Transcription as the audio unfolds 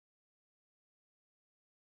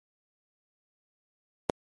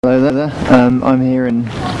Hello there, I'm here in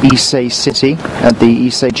Ise City at the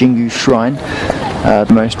Ise-Jingu shrine,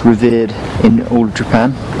 the most revered in all of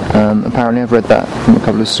Japan. Apparently I've read that from a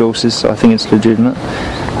couple of sources, so I think it's legitimate.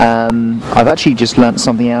 I've actually just learnt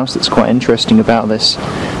something else that's quite interesting about this.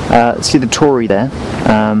 See the torii there,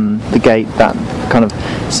 the gate that kind of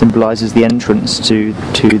symbolises the entrance to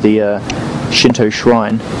the Shinto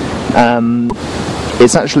shrine.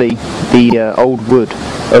 It's actually the old wood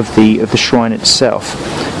of the shrine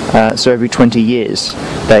itself. So every 20 years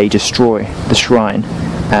they destroy the shrine,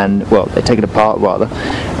 and well, they take it apart rather,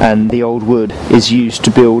 and the old wood is used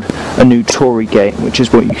to build a new torii gate, which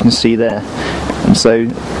is what you can see there. And so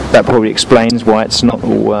that probably explains why it's not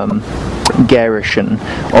all garish and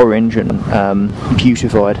orange and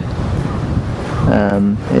beautified.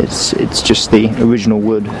 It's just the original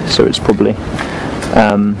wood, so it's probably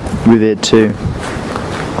revered too.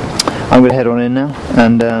 I'm going to head on in now,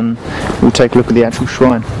 and we'll take a look at the actual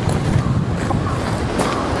shrine.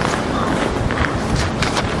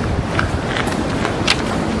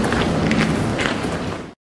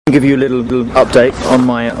 I'll give you a little update on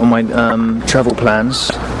my travel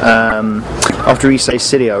plans. After Ise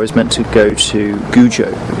City, I was meant to go to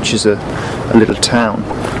Gujo, which is a little town,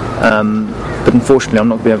 but unfortunately I'm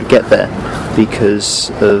not going to be able to get there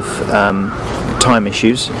because of time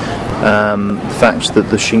issues. The fact that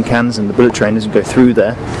the Shinkansen, the bullet train, doesn't go through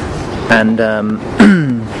there, and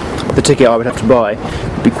the ticket I would have to buy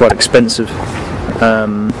would be quite expensive,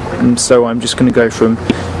 and so I'm just going to go from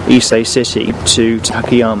Ise City to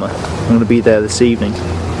Takayama. I'm going to be there this evening,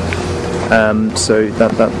 so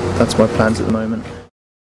that's my plans at the moment.